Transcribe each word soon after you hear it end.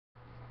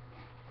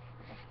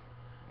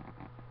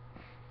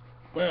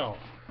Well,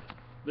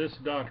 this is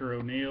Dr.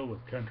 O'Neill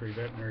with Country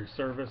Veterinary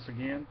Service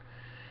again,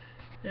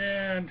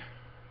 and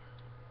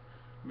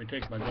let me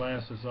take my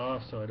glasses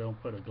off so I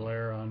don't put a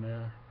glare on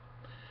there.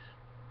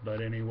 But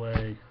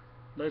anyway,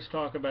 let's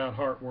talk about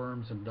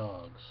heartworms and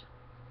dogs.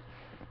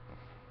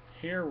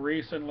 Here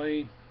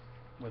recently,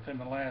 within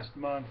the last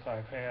month,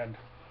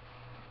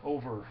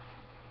 over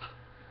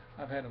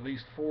I've had at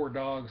least 4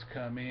 dogs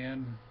come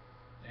in,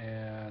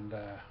 and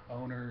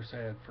owners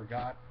had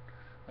forgot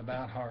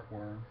about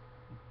heartworm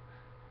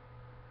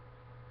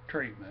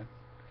treatment,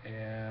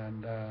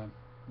 and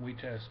we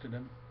tested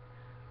them.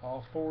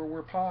 All 4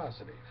 were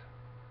positive,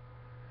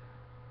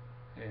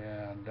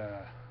 and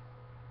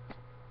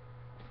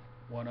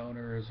one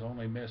owner has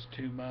only missed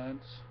 2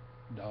 months.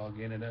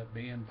 Dog ended up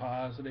being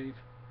positive.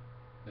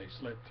 They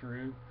slipped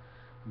through.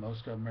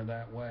 Most of them are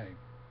that way.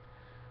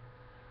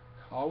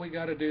 All we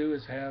got to do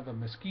is have a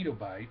mosquito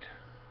bite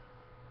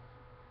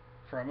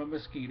from a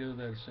mosquito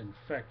that's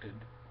infected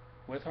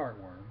with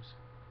heartworms,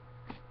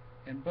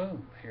 and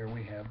boom, here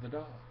we have the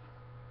dog.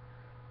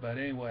 But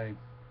anyway,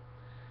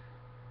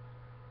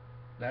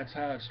 that's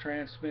how it's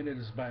transmitted,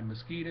 is by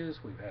mosquitoes.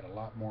 We've had a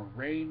lot more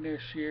rain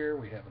this year.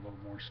 We have a little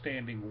more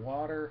standing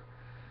water.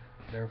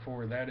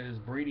 Therefore, that is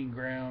breeding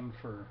ground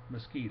for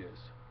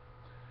mosquitoes.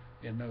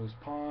 In those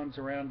ponds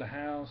around the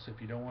house, if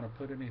you don't want to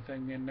put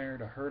anything in there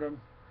to hurt them,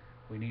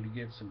 we need to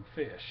get some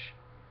fish.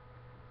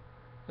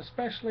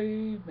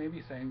 Especially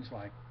maybe things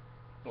like,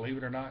 believe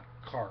it or not,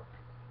 carp,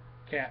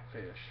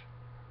 catfish.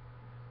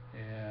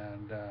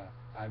 And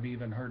I've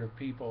even heard of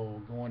people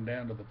going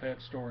down to the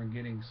pet store and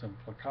getting some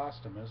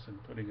plecostomus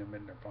and putting them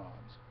in their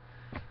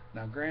ponds.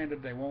 Now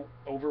granted, they won't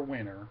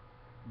overwinter,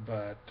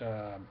 but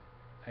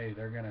hey,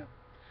 they're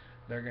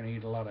gonna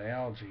eat a lot of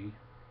algae.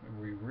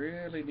 We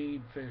really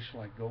need fish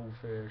like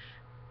goldfish,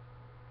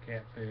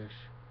 catfish,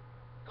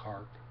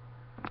 carp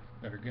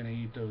that are gonna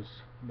eat those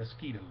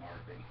mosquito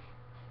larvae.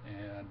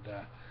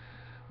 And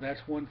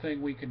that's one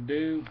thing we can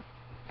do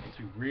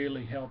to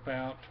really help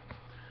out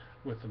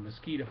with the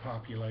mosquito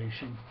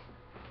population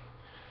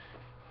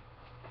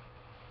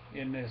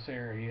in this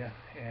area.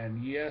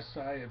 And yes,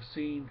 I have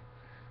seen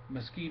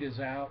mosquitoes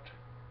out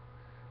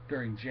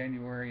during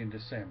January and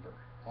December.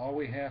 All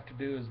we have to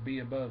do is be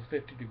above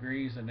 50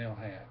 degrees and they'll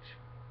hatch.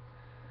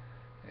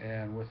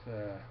 And with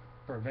the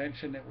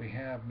prevention that we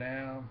have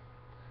now,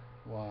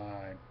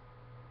 why,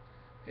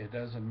 it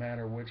doesn't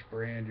matter which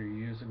brand you're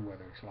using,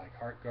 whether it's like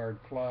HeartGuard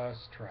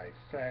Plus,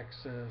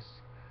 Trifexis,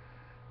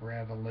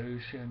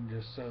 Revolution,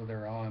 just so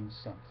they're on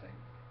something.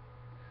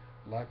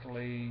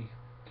 Luckily,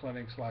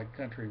 clinics like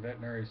Country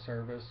Veterinary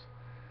Service,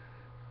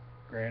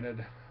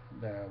 granted,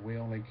 we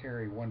only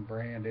carry one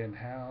brand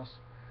in-house,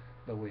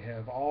 but we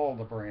have all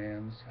the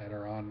brands at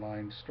our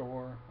online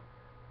store.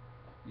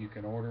 You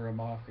can order them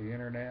off the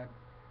internet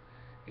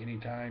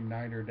anytime,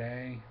 night or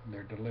day.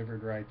 They're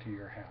delivered right to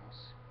your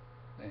house,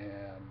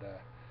 and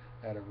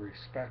at a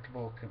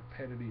respectable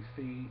competitive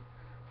fee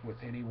with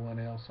anyone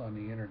else on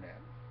the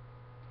internet.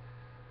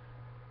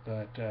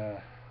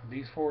 But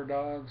these 4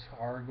 dogs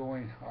are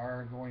going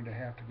to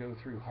have to go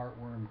through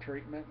heartworm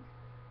treatment.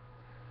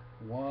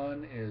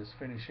 One is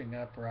finishing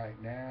up right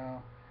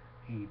now.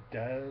 He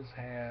does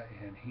have,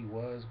 and he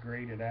was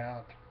graded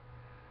out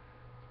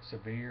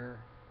severe.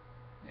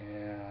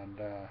 And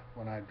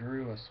when I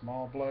drew a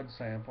small blood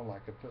sample, I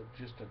could put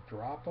just a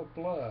drop of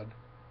blood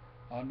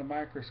on the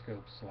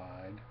microscope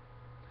slide.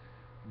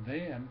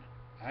 Then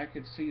I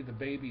could see the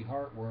baby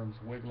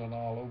heartworms wiggling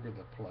all over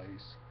the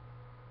place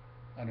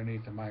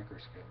underneath the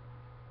microscope.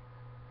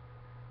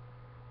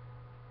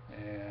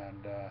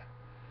 And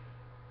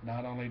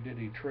not only did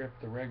he trip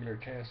the regular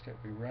test that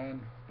we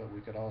run, but we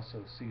could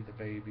also see the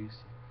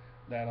babies.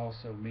 That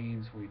also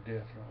means we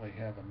definitely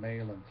have a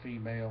male and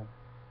female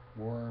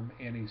worm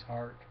in his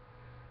heart,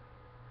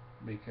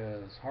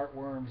 because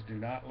heartworms do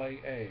not lay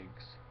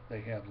eggs.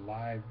 They have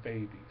live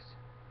babies.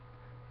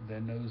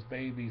 Then those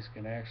babies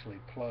can actually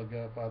plug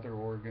up other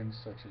organs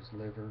such as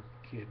liver,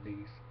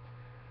 kidneys,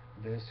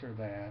 this or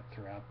that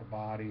throughout the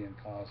body, and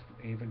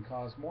even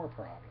cause more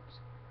problems.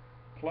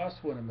 Plus,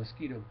 when a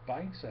mosquito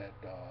bites that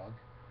dog,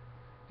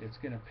 it's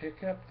going to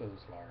pick up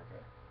those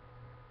larvae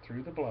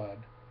through the blood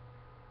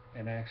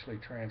and actually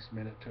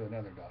transmit it to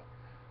another dog.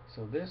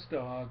 So this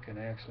dog can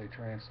actually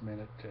transmit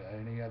it to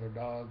any other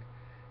dog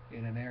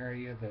in an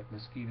area that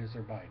mosquitoes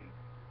are biting.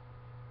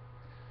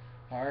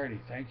 Alrighty,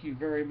 thank you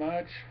very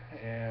much,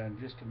 and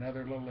just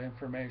another little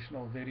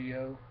informational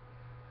video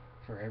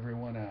for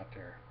everyone out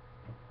there.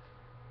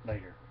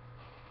 Later.